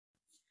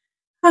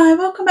Hi,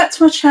 welcome back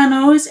to my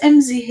channel. It's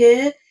MZ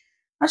here.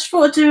 I just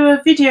thought I'd do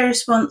a video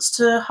response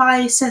to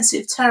High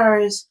Sensitive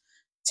Tarot's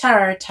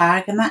tarot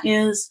tag, and that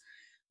is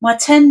my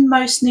 10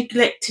 most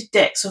neglected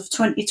decks of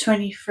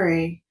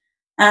 2023.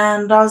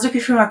 And I was looking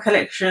through my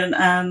collection,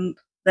 and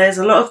there's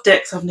a lot of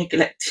decks I've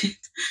neglected,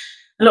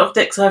 a lot of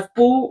decks I've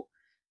bought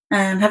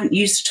and haven't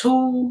used at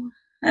all.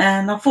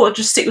 And I thought I'd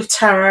just stick with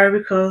tarot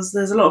because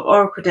there's a lot of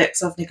oracle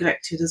decks I've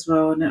neglected as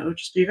well, and it will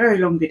just be a very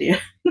long video.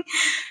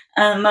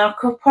 And I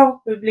could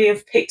probably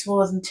have picked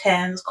more than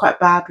 10. It's quite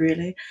bad,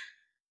 really.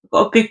 I've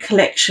got a big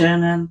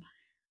collection, and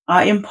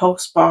I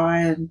impulse buy,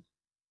 and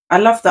I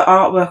love the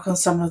artwork on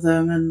some of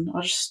them, and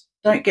I just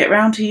don't get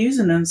around to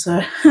using them.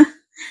 So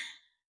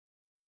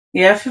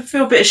yeah, I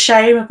feel a bit of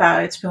shame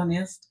about it, to be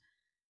honest.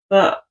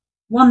 But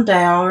one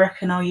day I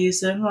reckon I'll use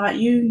them. Like,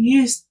 you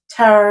use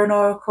tarot and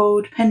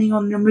oracle depending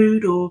on your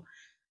mood or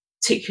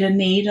particular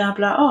need, and I'll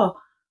be like, oh,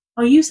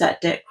 I'll use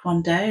that deck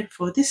one day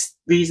for this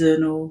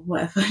reason or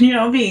whatever. You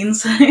know what I mean?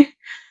 So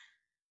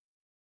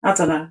I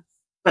don't know.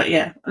 But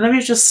yeah, let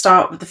me just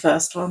start with the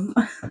first one.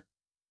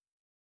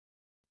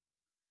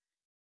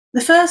 The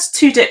first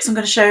two decks I'm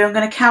going to show you, I'm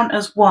going to count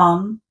as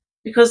one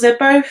because they're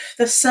both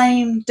the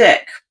same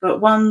deck,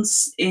 but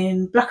one's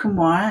in black and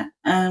white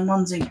and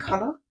one's in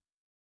colour.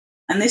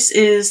 And this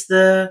is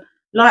the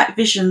Light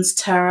Visions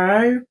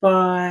Tarot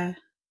by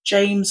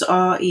James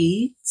R.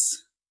 Eads.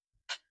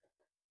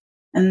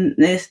 And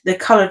the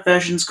coloured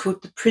version's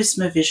called the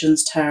Prisma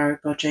Visions Tarot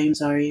by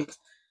James R. Eads.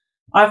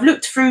 I've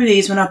looked through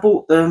these when I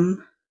bought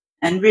them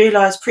and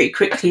realised pretty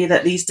quickly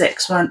that these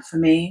decks weren't for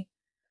me,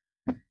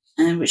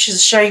 and which is a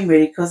shame,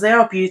 really, because they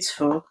are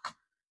beautiful.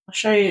 I'll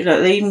show you. Look,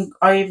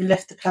 I even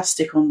left the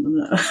plastic on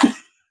them.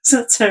 It's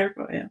not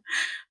terrible, yeah.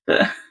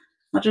 But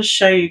I'll just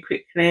show you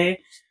quickly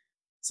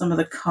some of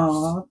the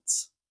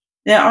cards.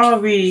 They are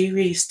really,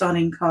 really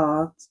stunning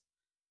cards.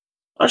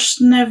 I just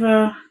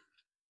never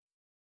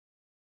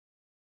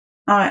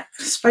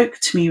spoke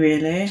to me,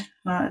 really.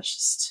 It's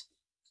just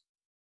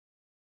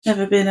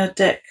never been a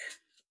deck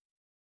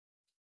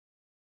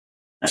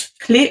that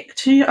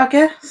clicked, I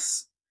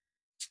guess,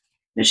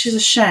 which is a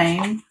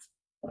shame.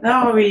 They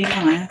are really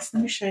nice.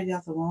 Let me show you the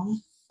other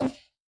one.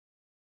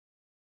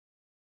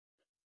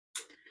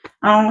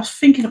 I was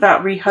thinking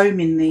about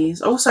rehoming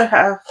these. I also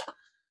have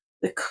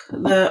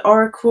the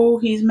Oracle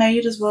he's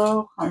made as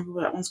well. I can't remember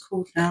what that one's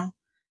called now.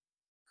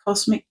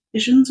 Cosmic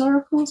Visions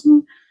Oracle or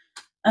something.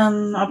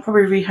 I'll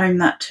probably rehome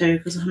that too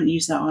because I haven't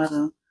used that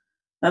either.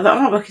 The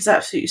artwork is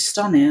absolutely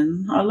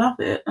stunning. I love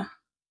it.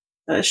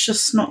 But it's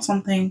just not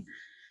something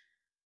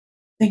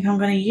I think I'm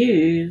going to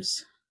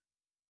use.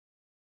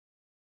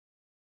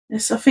 I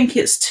think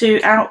it's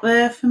too out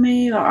there for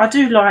me. Like, I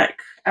do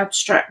like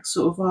abstract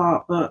sort of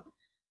art, but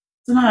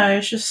I don't know,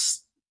 it's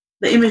just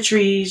the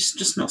imagery is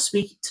just not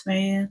speaking to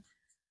me.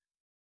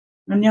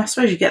 And yeah, I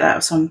suppose you get that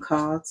with some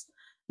cards.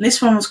 And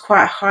this one was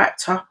quite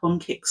hyped up on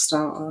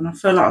Kickstarter, and I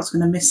feel like I was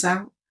going to miss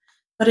out.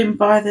 I didn't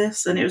buy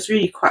this, and it was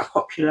really quite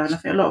popular, and I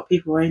think a lot of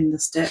people were in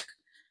this deck.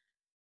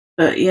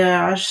 But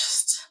yeah,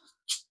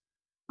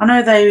 I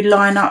know they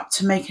line up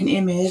to make an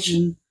image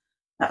and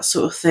that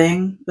sort of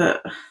thing,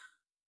 but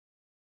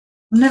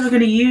I'm never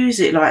going to use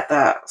it like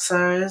that,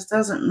 so it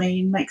doesn't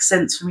make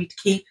sense for me to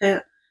keep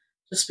it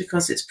just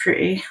because it's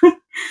pretty.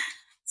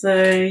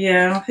 So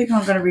yeah, I think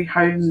I'm going to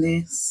rehome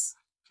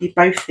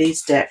both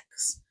these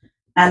decks,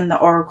 and the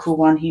Oracle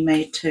one he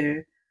made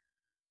too,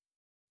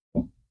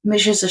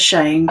 which is a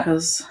shame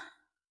because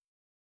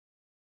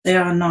they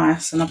are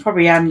nice, and I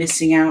probably am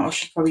missing out. I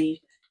should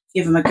probably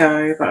give them a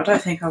go, but I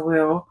don't think I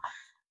will.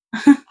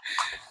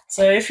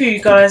 So if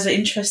you guys are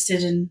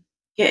interested in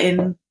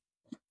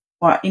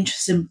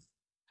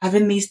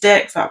having these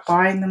decks, like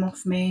buying them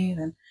off me,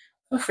 then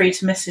feel free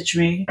to message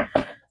me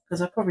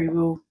because I probably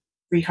will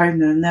rehome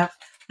them. I've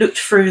looked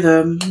through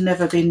them,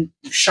 never been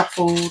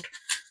shuffled,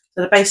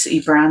 so they're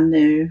basically brand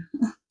new.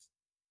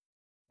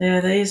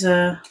 Yeah, these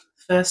are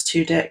the first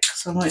two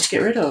decks I wanted to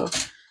get rid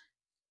of,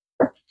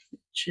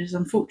 which is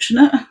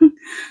unfortunate.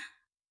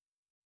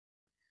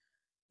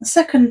 The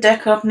second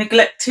deck I've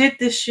neglected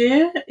this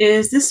year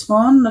is this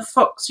one, the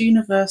Fox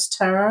Universe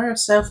Tarot, a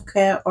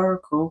self-care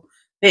oracle.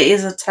 It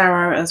is a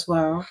tarot as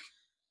well,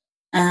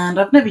 and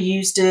I've never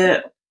used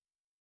it.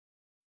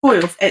 Bought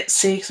it off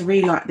Etsy because I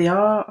really like the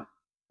art.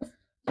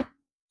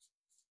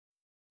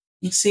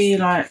 You can see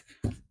like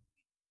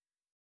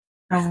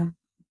how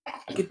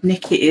good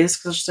nick it is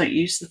because I just don't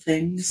use the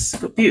things.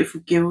 It's got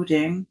beautiful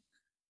gilding,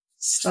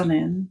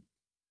 stunning,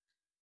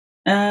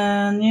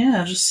 and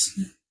yeah, I just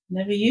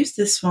never used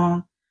this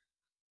one.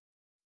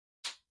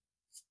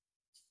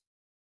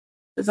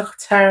 There's like a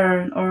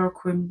tarot and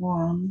oracle in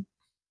one.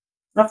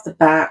 Love the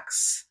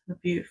backs, they're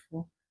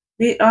beautiful.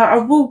 I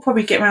will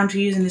probably get around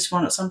to using this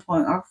one at some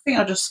point. I think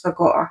I just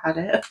forgot I had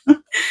it,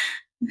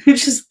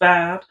 which is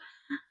bad.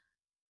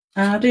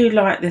 And I do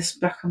like this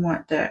black and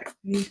white deck.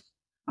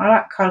 I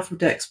like colourful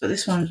decks, but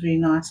this one's really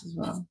nice as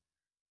well.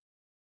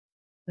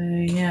 So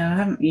yeah, I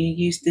haven't really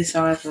used this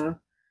either.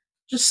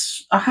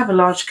 Just, I have a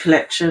large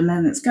collection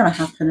and it's going to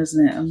happen,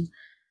 isn't it? And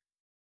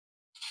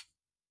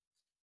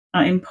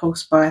I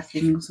impulse buy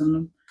things, and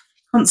I'm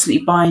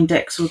constantly buying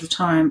decks all the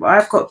time. But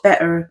I've got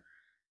better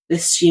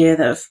this year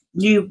that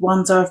new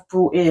ones I've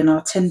brought in,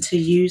 I tend to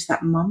use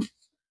that month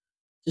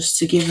just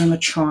to give them a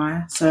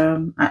try. So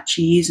I'm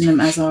actually using them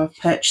as I'm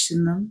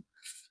purchasing them.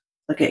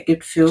 I get a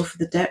good feel for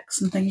the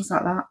decks and things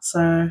like that.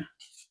 So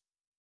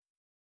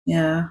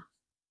yeah,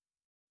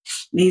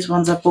 these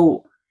ones I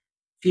bought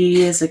a few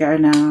years ago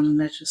now, and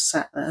they're just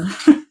sat there.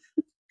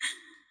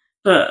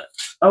 But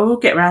I will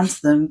get around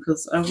to them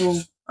because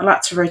I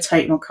like to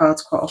rotate my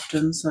cards quite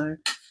often, so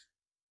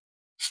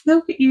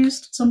they'll get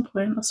used at some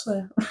point, I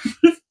swear.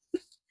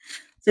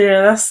 So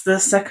yeah, that's the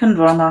second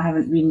one I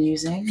haven't been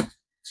using.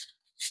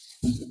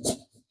 It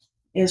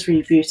is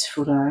really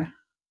beautiful though.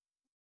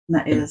 And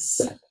that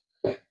is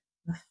the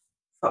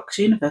Fox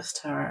Universe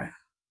Tarot.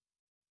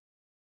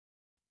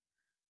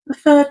 The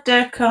third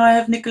deck I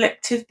have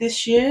neglected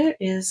this year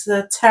is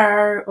the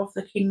Tarot of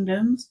the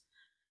Kingdoms.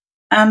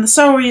 And the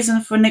sole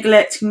reason for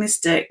neglecting this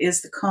deck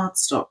is the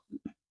cardstock.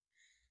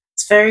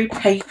 It's very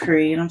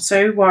papery, and I'm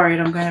so worried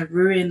I'm going to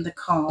ruin the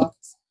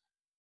cards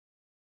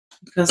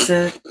because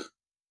they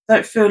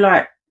don't feel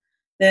like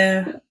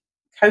they're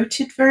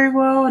coated very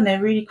well, and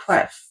they're really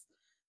quite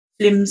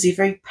flimsy,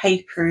 very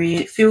papery.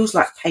 It feels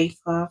like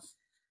paper.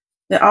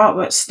 The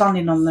artwork's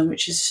stunning on them,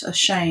 which is a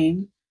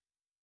shame.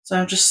 So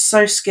I'm just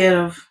so scared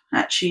of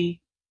actually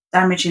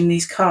damaging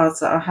these cards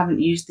that I haven't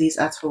used these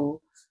at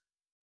all.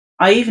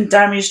 I even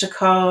damaged a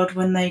card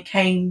when they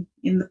came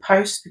in the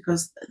post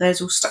because they're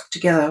all stuck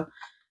together,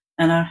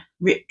 and I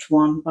ripped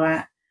one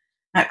by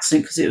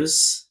accident because it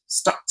was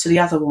stuck to the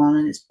other one,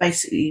 and it's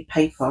basically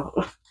paper.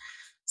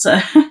 So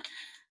I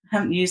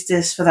haven't used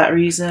this for that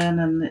reason,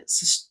 and it's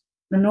just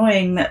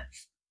annoying that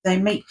they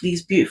make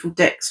these beautiful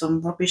decks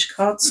on rubbish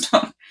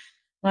cardstock.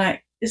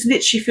 Like, it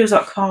literally feels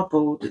like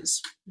cardboard.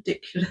 It's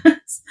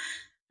ridiculous.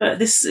 But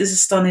this is a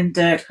stunning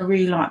deck. I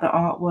really like the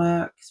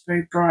artwork. It's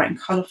very bright and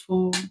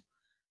colourful.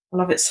 I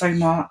love it so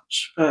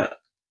much. But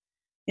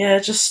yeah,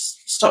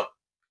 just stop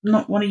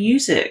not want to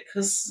use it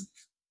because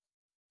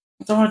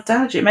I don't want to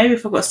damage it. Maybe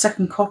if I've got a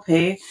second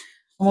copy,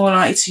 I'm more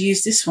likely to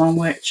use this one,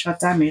 which I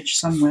damaged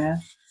somewhere.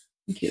 I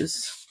think it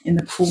was in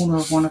the corner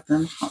of one of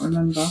them. I can't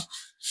remember. I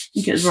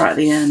think it was right at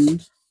the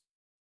end.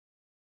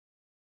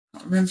 I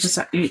can't remember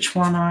exactly which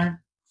one I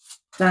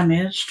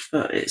damaged,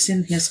 but it's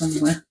in here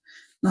somewhere.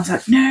 And I was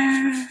like,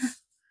 no.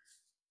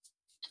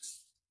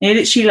 It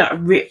literally like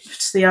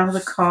ripped the other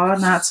card,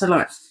 and I had to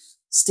like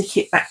stick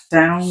it back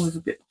down with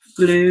a bit of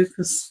glue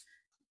because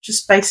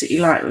just basically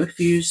like if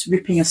you was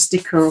ripping a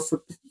sticker off a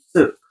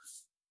book,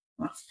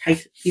 like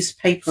a piece of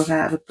paper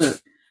out of a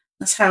book.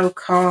 That's how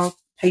card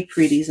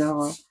papery these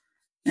are,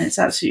 and it's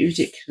absolutely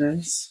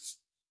ridiculous.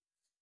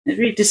 It's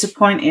really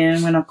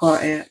disappointing when I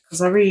got it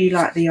because I really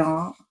like the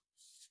art.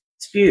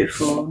 It's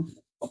beautiful.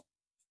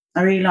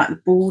 I really like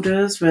the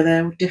borders where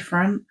they're all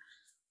different.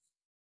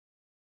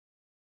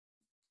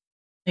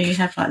 So you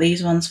have like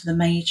these ones for the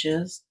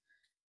majors.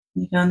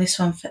 And you go on this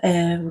one for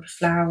air, all the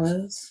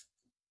flowers.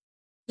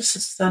 Just a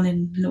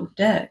stunning little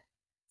deck.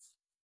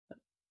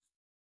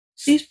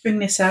 Please bring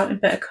this out in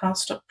better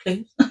cardstock,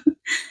 please,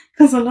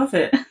 because I love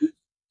it.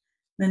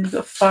 Then you've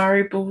got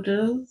fiery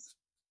borders,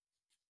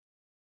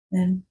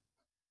 then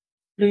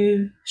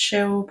blue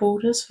shell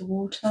borders for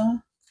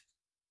water.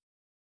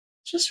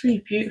 It's just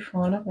really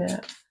beautiful. I love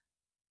it.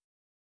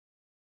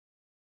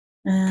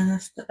 And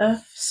that's the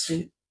earth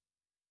suit.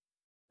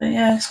 But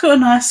yeah, it's got a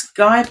nice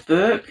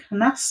guidebook, and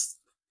that's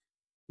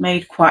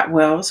made quite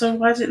well. So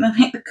why didn't they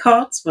make the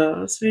cards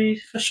well? It's really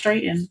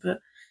frustrating. But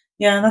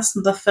yeah, that's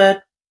the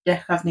third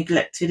deck I've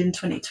neglected in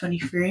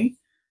 2023.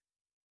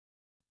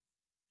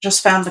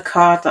 Just found the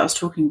card that I was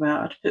talking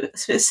about. I'd put a bit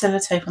of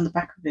sellotape on the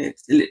back of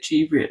it. It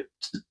literally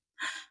ripped.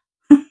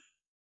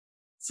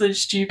 So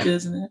stupid,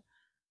 isn't it?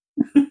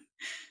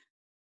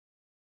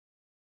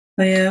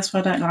 So yeah, that's why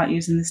I don't like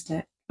using this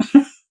deck.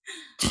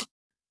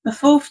 The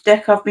fourth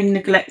deck I've been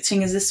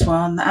neglecting is this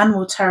one, the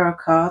Animal Tarot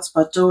cards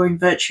by Doreen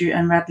Virtue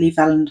and Radley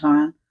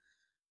Valentine.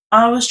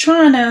 I was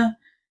trying to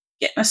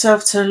get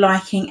myself to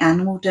liking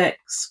animal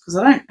decks because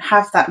I don't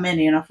have that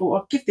many, and I thought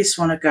I'll give this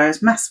one a go.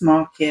 It's mass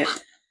market.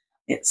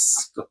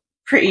 It's got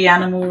pretty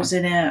animals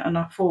in it, and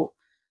I thought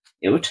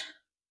I would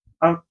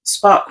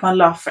spark my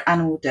love for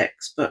animal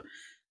decks. But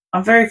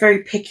I'm very,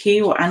 very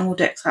picky what animal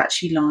decks I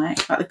actually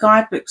like. Like the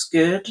guidebook's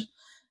good,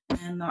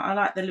 and I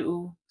like the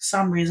little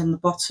summaries on the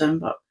bottom,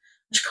 but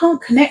I just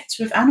can't connect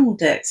with animal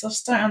decks. I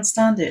just don't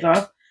understand it.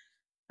 Like,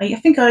 I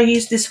think I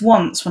used this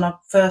once when I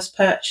first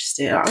purchased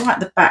it. I like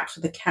the back for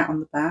the cat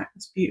on the back.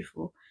 It's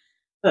beautiful.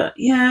 But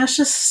yeah, it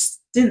just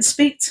didn't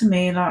speak to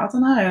me. Like, I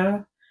don't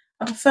know.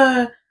 I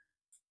prefer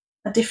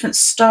a different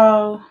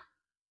style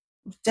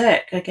of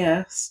deck, I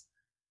guess.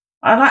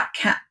 I like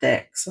cat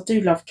decks. I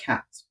do love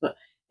cats, but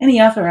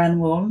any other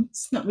animal, I'm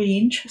just not really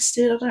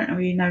interested. I don't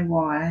really know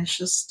why. It's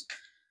just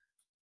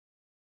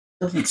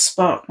doesn't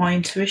spark my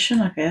intuition,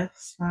 I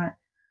guess. Like,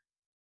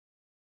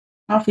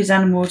 half these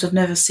animals I've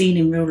never seen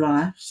in real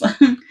life. So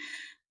I've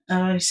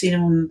only seen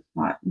them on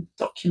like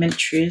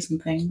documentaries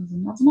and things,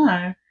 and I don't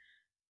know.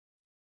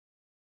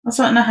 I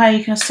don't know how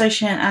you can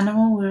associate an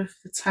animal with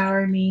the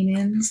tarot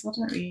meanings. I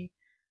don't really.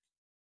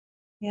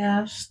 Yeah,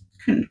 I just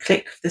couldn't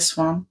click with this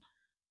one.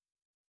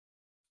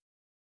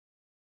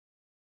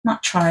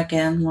 Might try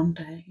again one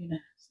day, you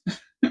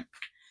know.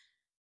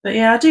 But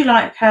yeah, I do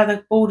like how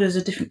the borders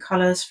are different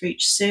colours for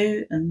each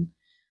suit, and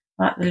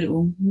like the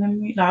little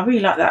memory. Like, I really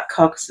like that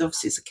card because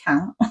obviously it's a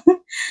cat.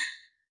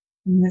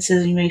 And it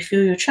says you may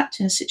feel you're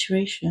trapped in a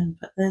situation,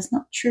 but there's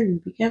not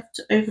true. Be careful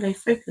to overlay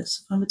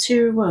focus on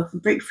material wealth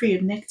and break free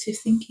of negative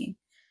thinking.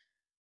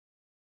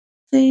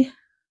 See, I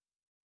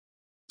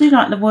do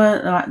like the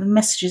word, like the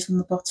messages on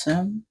the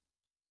bottom.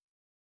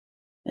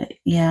 But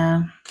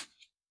yeah,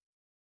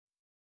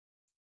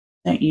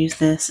 don't use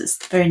this.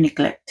 It's very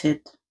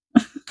neglected.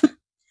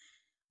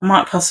 I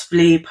might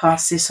possibly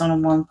pass this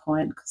on one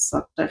point because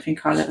I don't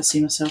think I'll ever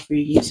see myself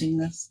reusing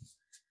this.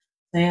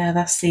 So yeah,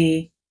 that's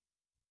the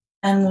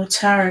Animal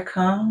Tarot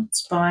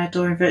cards by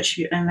Doreen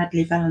Virtue and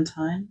Madeleine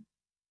Valentine.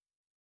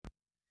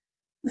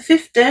 The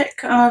fifth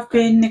deck I've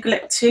been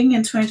neglecting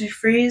in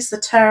 2023 is the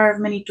Tower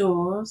of Many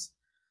Doors.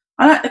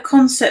 I like the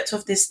concept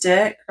of this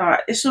deck.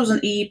 Like, this was an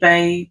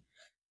eBay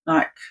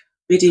like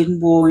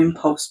bidding war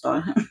impulse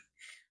buy.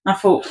 I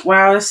thought,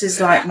 wow, this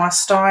is like my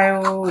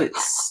style.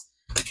 It's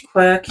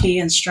quirky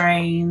and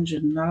strange,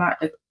 and I like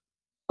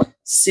the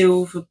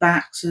silver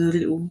backs with a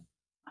little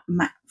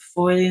matte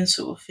foiling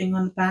sort of thing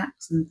on the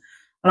backs, and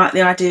I like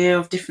the idea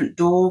of different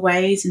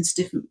doorways into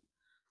different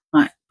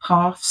like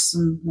paths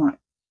and like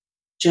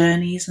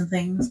journeys and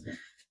things.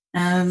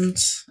 And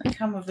they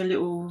come with a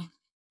little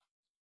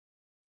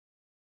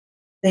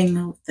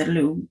thing, the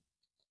little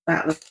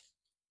about the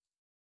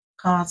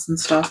cards and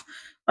stuff.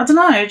 I don't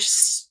know,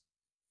 just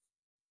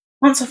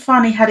once I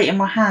finally had it in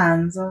my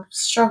hands, I've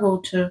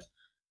struggled to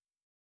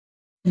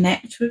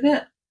connect with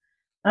it.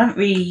 I haven't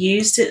really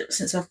used it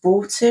since I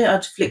bought it.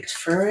 I'd flicked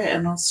through it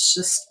and I was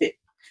just a bit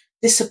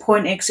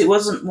disappointed because it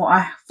wasn't what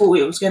I thought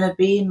it was going to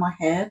be in my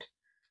head.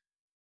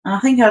 And I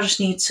think I just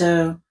need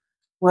to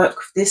work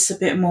with this a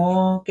bit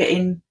more,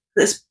 getting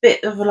there's a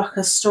bit of like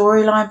a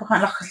storyline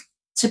behind like a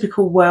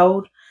typical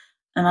world,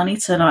 and I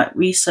need to like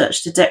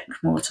research the deck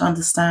more to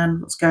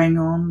understand what's going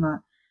on. Like,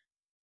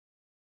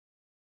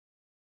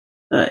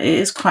 but it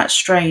is quite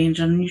strange,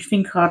 and you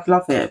think I'd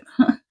love it.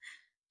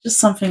 Just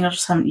something I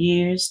just haven't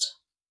used.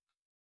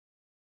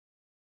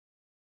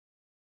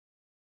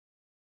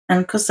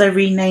 And because they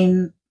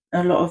renamed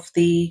a lot of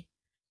the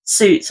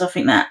suits, I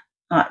think that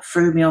like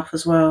threw me off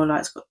as well. Like,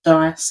 it's got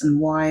dice and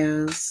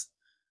wires.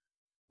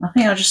 I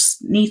think I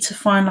just need to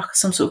find like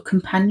some sort of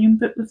companion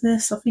book with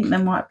this. I think there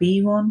might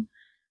be one.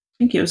 I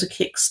think it was a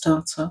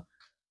Kickstarter.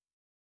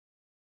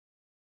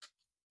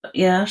 But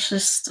yeah, it's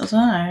just, I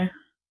don't know.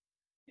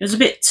 It was a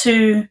bit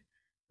too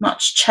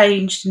much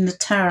changed in the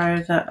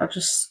tarot that I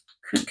just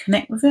couldn't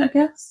connect with it, I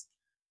guess.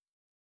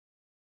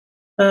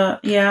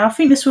 But yeah, I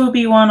think this will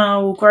be one I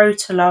will grow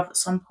to love at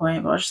some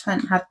point, but I just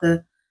hadn't had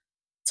the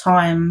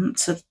time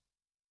to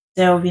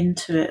delve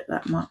into it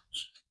that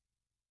much.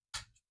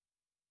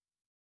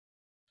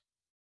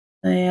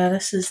 So yeah,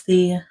 this is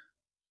the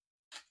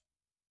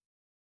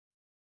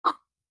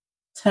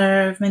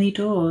Tarot of Many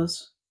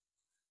Doors.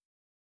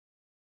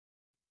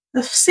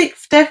 The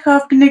sixth deck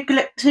I've been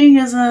neglecting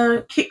is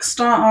a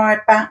Kickstarter I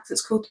backed.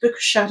 It's called The Book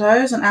of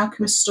Shadows, an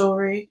alchemist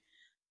story.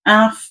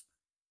 And I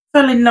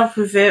fell in love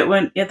with it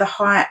when the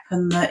hype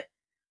and the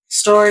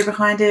story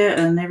behind it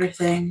and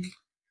everything.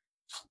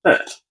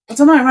 But I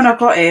don't know, when I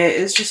got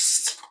it, it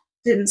just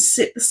didn't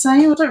sit the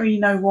same. I don't really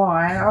know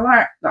why. I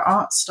like the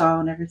art style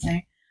and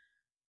everything.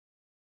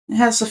 It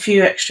has a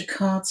few extra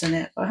cards in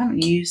it, but I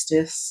haven't used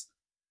this.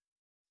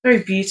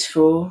 Very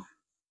beautiful.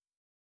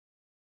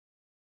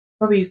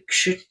 Probably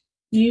should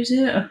use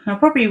it. I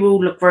probably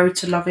will grow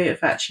to love it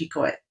if I actually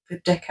got the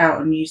deck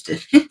out and used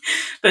it.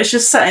 But it's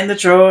just sat in the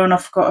drawer and I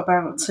forgot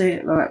about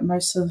it, like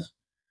most of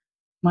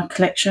my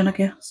collection, I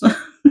guess.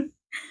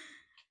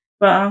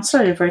 But I'm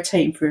slowly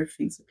rotating through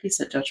everything, so please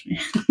don't judge me.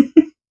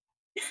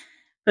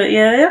 But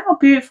yeah, they are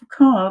beautiful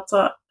cards.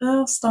 Like,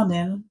 they're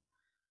stunning.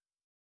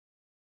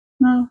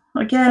 No,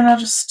 again,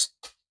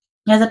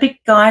 there's a big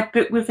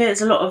guidebook with it.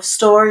 There's a lot of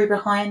story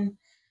behind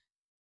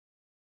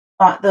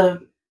like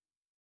the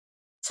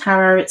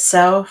tarot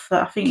itself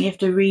that I think you have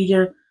to read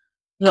a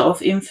lot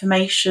of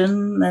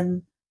information,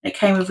 and it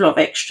came with a lot of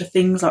extra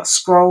things like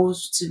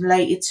scrolls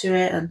related to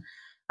it. And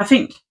I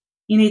think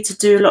you need to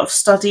do a lot of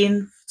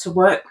studying to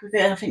work with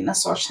it, and I think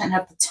that's why I just didn't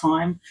have the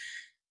time.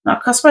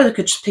 Like, I suppose I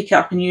could just pick it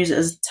up and use it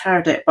as a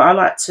tarot deck, but I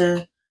like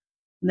to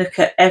look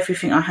at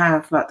everything I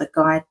have, like the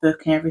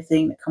guidebook and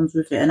everything that comes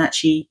with it, and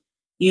actually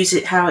use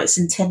it how it's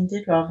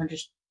intended rather than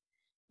just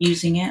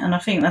using it. And I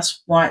think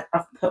that's why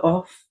I've put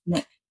off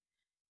not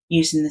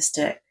using this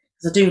deck,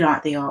 because I do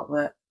like the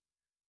artwork.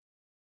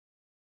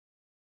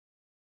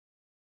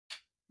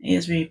 It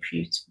is really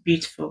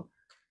beautiful.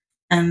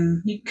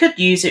 And you could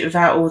use it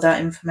without all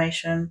that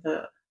information,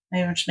 but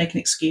maybe I'm just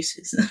making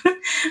excuses. I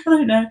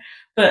don't know.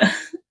 But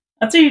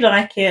I do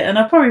like it, and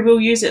I probably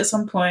will use it at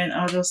some point.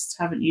 I just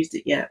haven't used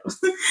it yet.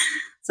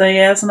 So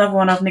yeah, that's another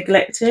one I've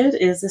neglected,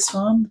 is this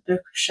one, The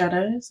Book of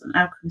Shadows, an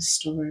alchemist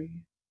story.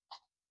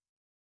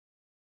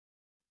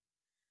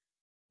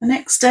 The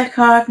next deck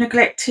I've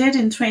neglected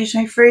in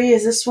 2023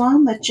 is this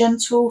one, the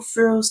Gentle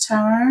Thrills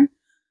Tarot.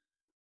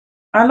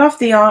 I love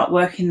the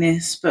artwork in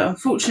this, but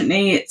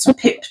unfortunately it's a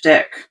pip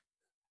deck.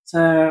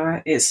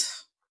 So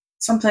it's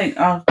something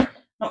I'm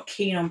not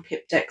keen on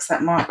pip decks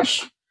that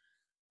much.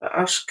 But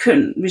I just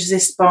couldn't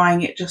resist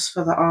buying it just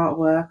for the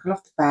artwork. I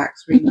love the back,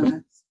 it's really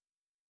nice.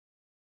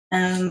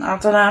 And I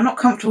don't know, I'm not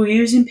comfortable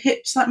using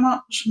pips that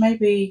much.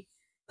 Maybe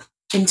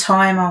in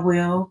time I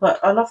will, but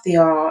I love the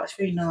art, it's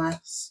really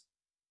nice.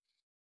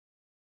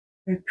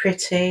 Very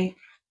pretty.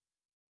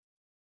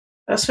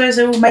 I suppose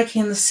they're all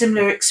making the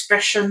similar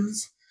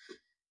expressions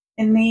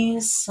in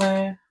these,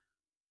 so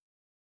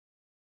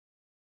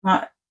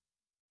like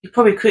you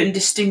probably couldn't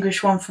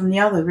distinguish one from the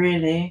other,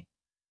 really.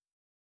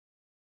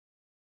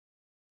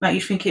 Like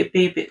you think it'd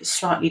be a bit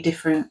slightly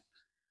different.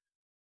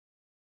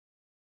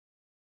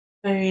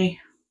 Very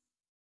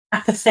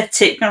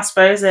apathetic, I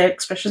suppose, their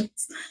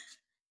expressions.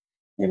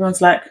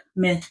 Everyone's like,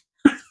 meh.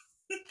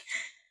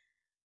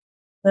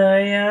 So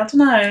yeah, I don't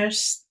know.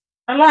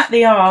 I like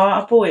the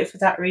art. I bought it for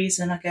that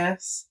reason, I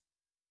guess.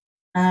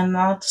 And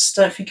I just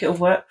don't think it'll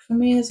work for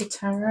me as a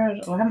tarot.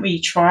 I haven't really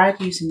tried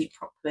using it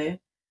properly.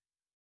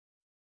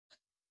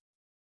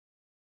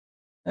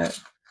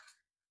 But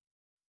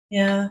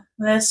yeah,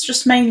 there's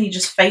just mainly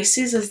just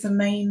faces as the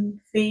main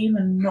theme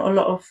and not a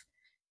lot of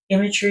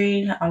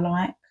imagery that I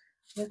like.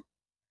 And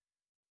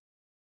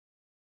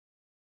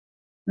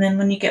then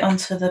when you get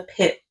onto the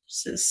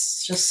pips,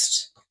 it's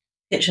just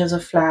pictures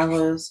of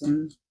flowers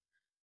and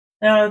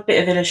there are a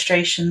bit of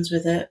illustrations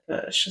with it,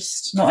 but it's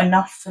just not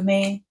enough for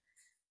me.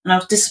 And I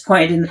was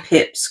disappointed in the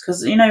pips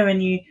because, you know, when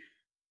you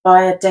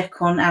buy a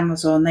deck on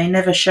Amazon, they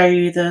never show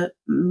you the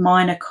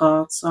minor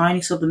cards. So I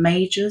only saw the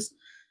majors.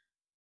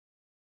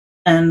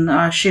 And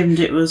I assumed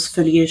it was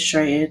fully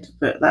illustrated,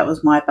 but that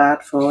was my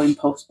bad for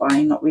impulse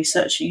buying, not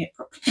researching it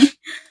properly.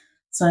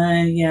 So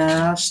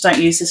yeah, I just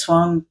don't use this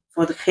one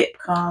for the pip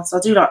cards. I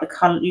do like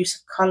the use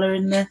of colour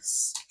in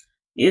this.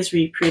 It is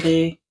really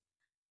pretty,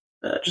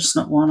 but just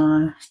not one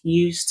I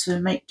use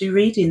to do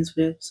readings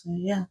with. So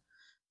yeah,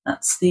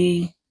 that's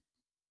the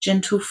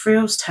Gentle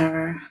Thrills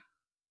Tarot.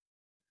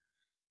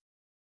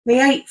 The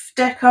 8th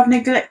deck I've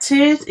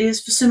neglected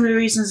is for similar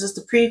reasons as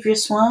the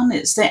previous one.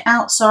 It's the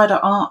Outsider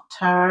Art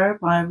Tarot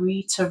by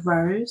Rita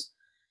Rose.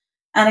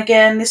 And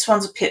again, this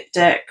one's a pip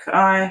deck.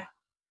 I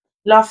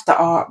love the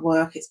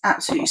artwork. It's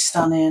absolutely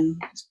stunning.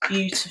 It's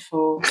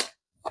beautiful.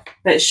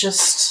 But it's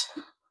just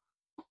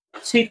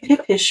too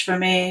pippish for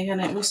me.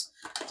 And it was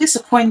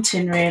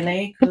disappointing,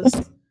 really,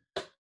 because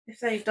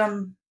if they'd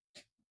done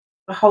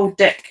the whole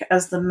deck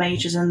as the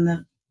majors and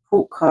the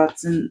court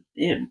cards, then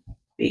it'd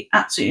be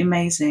absolutely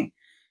amazing.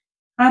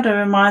 Kind of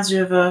reminds me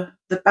of the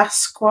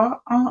Basquiat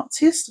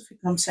artist, I think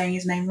I'm saying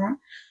his name right.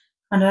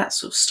 Kind of that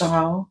sort of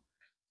style.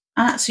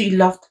 I absolutely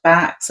love the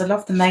backs. I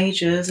love the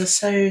majors. They're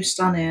so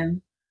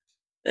stunning.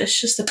 But it's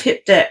just a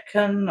pip deck,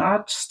 and I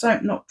just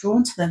don't not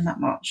drawn to them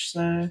that much.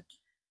 So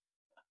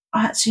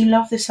I actually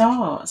love this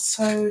art. It's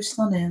so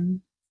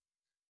stunning.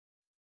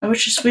 I would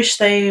just wish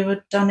they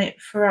would done it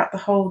throughout the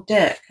whole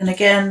deck. And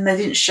again, they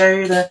didn't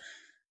show the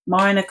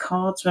minor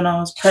cards when I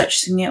was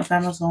purchasing it off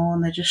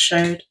Amazon. They just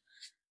showed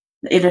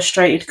the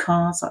illustrated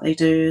cards like they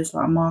do as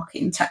like a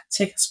marketing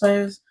tactic, I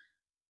suppose.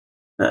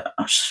 But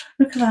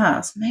look at that,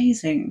 it's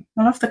amazing.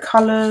 I love the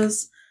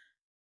colours.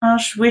 I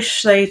just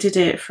wish they did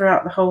it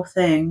throughout the whole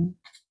thing.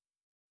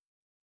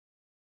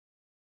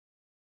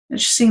 It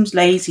just seems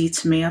lazy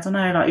to me. I don't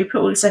know, like you put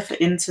all this effort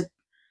in to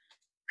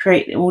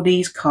create all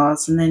these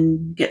cards and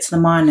then get to the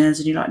minors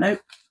and you're like,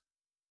 nope,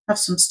 have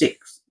some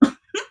sticks. Do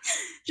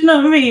you know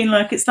what I mean?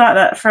 Like it's like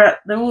that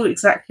they're all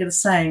exactly the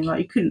same.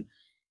 Like you couldn't,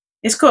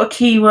 it's got a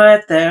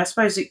keyword there. I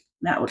suppose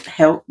that would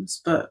help,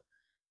 but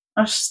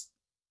I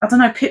don't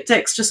know, pip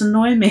decks just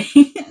annoy me.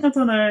 I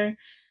don't know.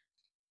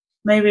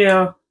 Maybe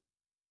I'll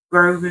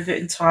grow with it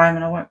in time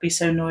and I won't be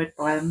so annoyed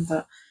by them.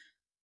 But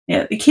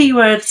yeah, the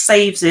keyword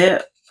saves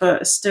it,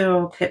 but it's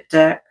still a pip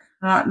deck.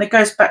 And it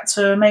goes back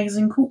to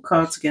amazing court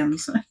cards again.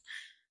 So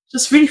it's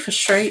just really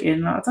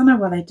frustrating. Like, I don't know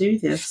why they do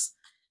this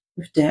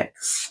with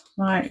decks.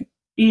 Like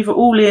you're either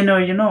all in or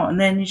you're not, and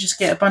then you just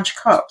get a bunch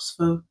of cups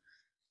for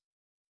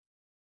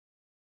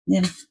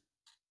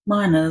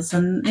minors,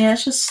 and yeah,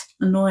 it's just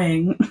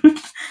annoying.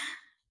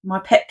 My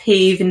pet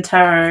peeve in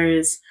tarot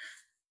is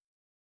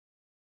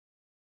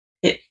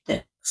pip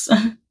decks.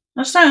 I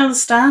just don't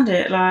understand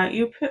it. Like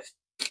you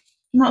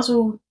might as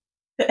well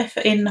put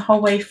effort in the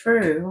whole way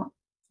through.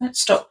 Don't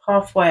stop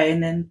halfway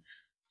and then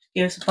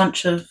give us a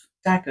bunch of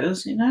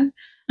daggers, you know?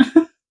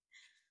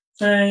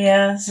 So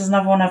yeah, this is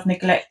another one I've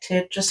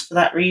neglected just for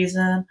that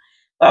reason.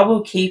 But I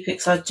will keep it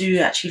because I do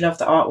actually love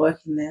the artwork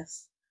in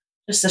this.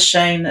 Just a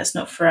shame that it's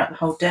not throughout the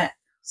whole deck.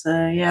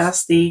 So yeah,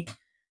 that's the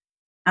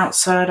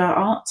Outsider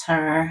Art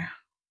Tarot.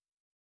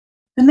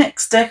 The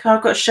next deck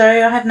I've got to show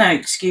you, I have no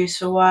excuse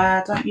for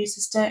why I don't use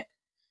this deck.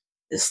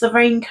 It's the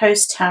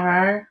Raincoast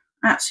Tarot.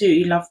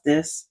 Absolutely love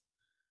this.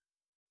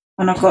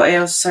 When I got it,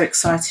 I was so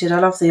excited. I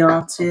love the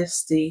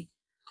artist.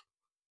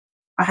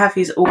 I have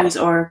all his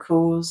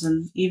oracles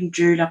and even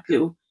drew like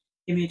little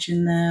image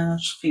in there. I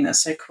just think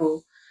that's so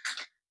cool.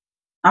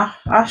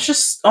 I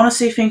just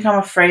honestly think I'm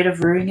afraid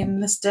of ruining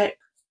this deck.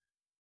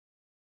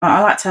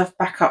 I like to have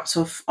backups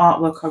of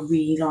artwork I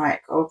really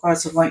like, or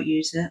otherwise I won't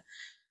use it.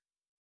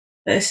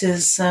 But this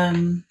is I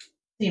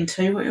didn't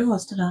tell you what it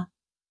was, did I?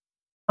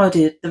 Oh, I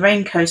did. The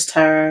Raincoast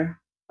Tarot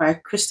by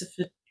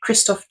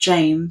Christoph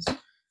James.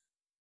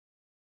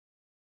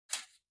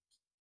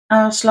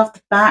 I just love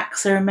the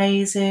backs, they're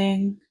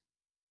amazing.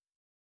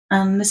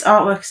 And this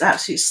artwork is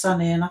absolutely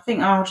stunning. I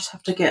think I'll just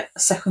have to get a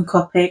second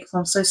copy because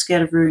I'm so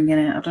scared of ruining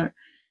it. I don't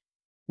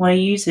want to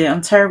use it.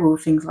 I'm terrible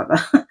with things like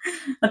that.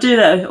 I do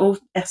that with all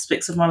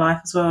aspects of my life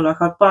as well.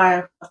 Like I'd buy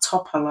a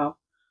top I love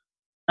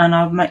and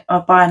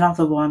I'll buy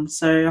another one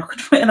so I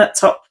could wear that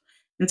top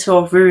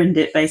until I've ruined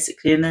it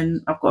basically, and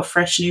then I've got a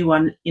fresh new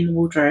one in the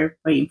wardrobe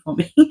waiting for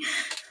me.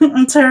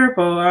 I'm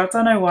terrible. I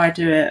don't know why I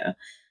do it. I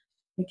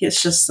think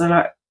it's just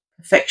like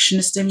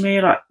perfectionist in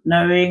me, like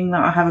knowing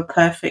that I have a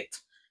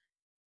perfect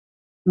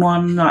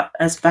one like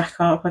as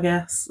backup, I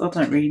guess. I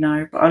don't really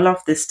know, but I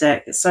love this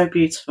deck. It's so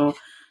beautiful,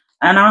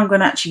 and I'm going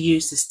to actually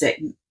use this deck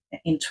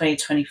in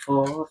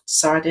 2024. I've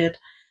decided.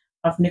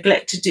 I've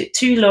neglected it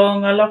too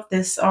long. I love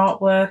this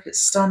artwork.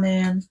 It's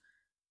stunning,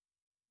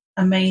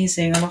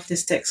 amazing. I love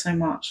this deck so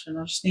much, and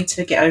I just need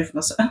to get over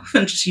myself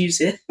and just use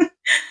it.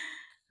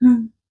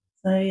 So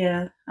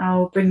yeah,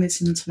 I'll bring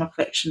this into my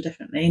collection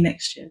definitely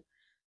next year.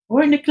 I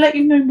won't neglect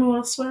you no more,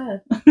 I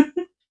swear.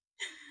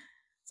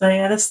 So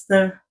yeah, that's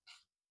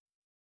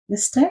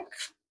this deck.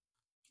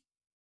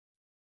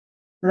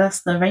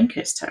 That's the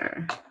Raincoast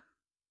Tarot.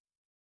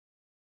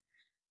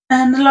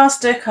 And the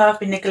last deck I've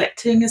been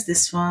neglecting is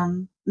this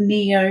one,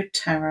 Neo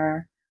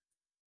Tarot.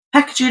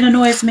 Packaging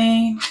annoys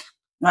me.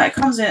 Like, it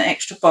comes in an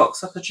extra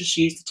box. I could just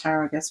use the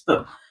tarot, I guess.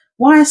 But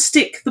why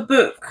stick the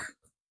book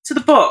to the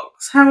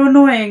box? How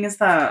annoying is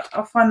that?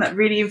 I find that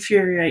really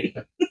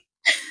infuriating.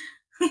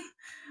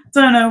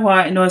 Don't know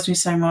why it annoys me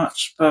so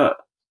much, but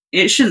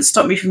it shouldn't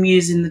stop me from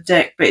using the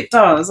deck, but it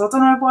does. I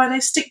don't know why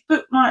they stick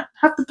book, like,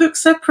 have the book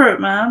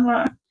separate, man.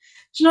 Like, do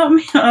you know what I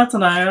mean? I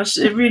don't know.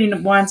 It really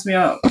winds me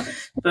up.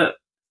 But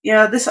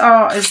yeah, this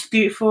art is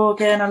beautiful.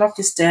 Again, I love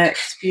this deck.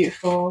 It's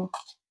beautiful.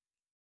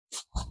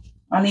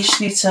 I just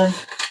need to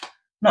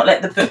not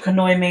let the book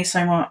annoy me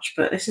so much.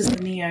 But this is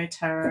the Neo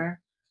Tarot.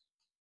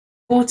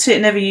 Bought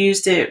it, never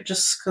used it,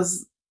 just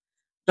because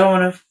I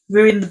don't want to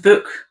ruin the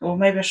book. Or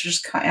maybe I should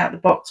just cut out the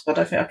box, but I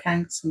don't think I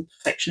can because I'm a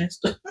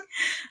perfectionist.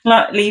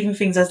 Like leaving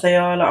things as they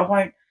are. Like I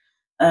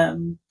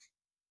won't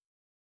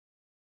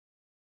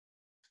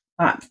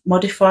like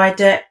modify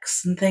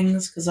decks and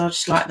things because I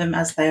just like them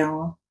as they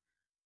are.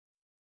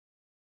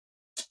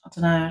 I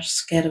don't know, I'm just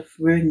scared of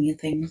ruining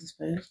things, I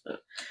suppose. But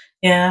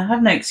yeah, I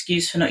have no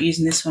excuse for not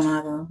using this one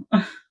either.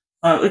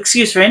 Well,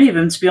 excuse for any of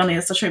them, to be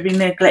honest. I shouldn't be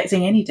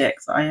neglecting any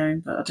decks that I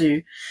own, but I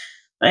do.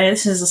 But yeah,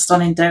 this is a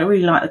stunning deck. I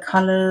really like the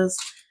colours,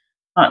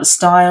 like the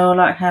style,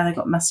 like how they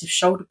got massive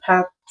shoulder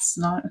pads,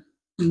 like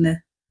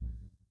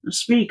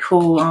it's really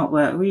cool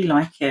artwork. I really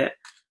like it.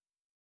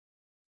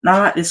 And I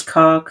like this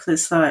card because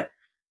it's like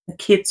a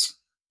kid's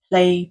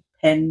play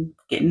pen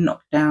getting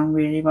knocked down,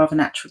 really, rather than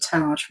actual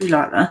tower. I just really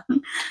like that.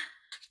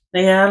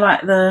 But yeah, I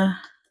like the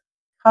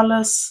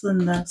colours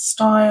and the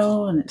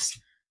style, and it's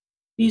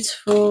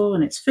beautiful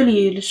and it's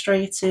fully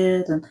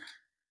illustrated, and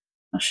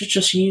I should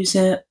just use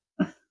it.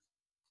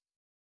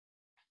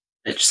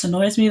 It just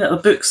annoys me that the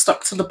book's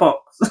stuck to the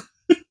box.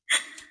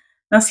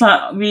 That's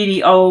like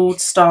really old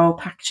style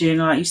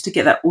packaging. I used to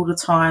get that all the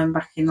time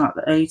back in like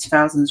the early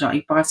 2000s. Like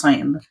you buy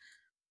something and the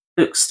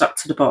book's stuck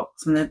to the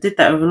box, and they did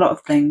that with a lot of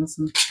things.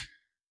 And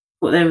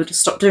thought they would have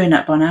stopped doing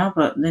that by now,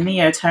 but the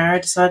Neo Tarot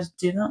decided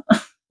to do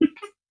that.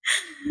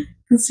 You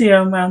can see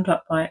I'm wound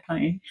up by it,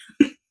 can't you?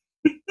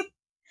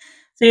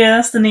 So yeah,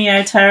 that's the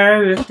Neo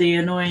Tarot with the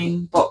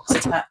annoying box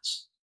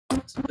attached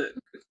to the book.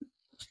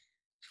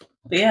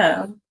 But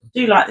yeah, I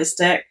do like this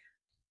deck.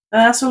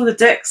 That's all the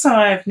decks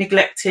I've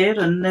neglected,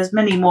 and there's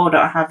many more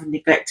that I have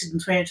neglected in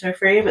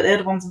 2023, but they're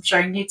the ones I'm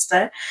showing you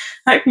today.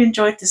 I hope you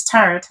enjoyed this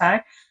tarot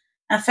tag,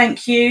 and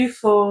thank you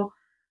for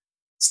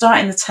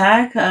starting the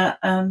tag.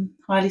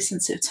 Highly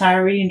Sensitive Tarot,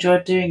 I really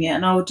enjoyed doing it,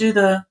 and I'll do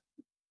the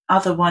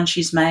other one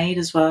she's made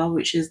as well,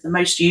 which is the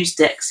most used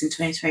decks in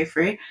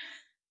 2023.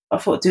 I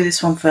thought I'd do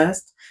this one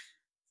first.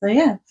 So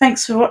yeah,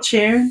 thanks for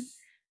watching,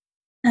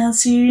 and I'll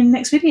see you in the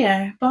next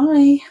video.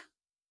 Bye.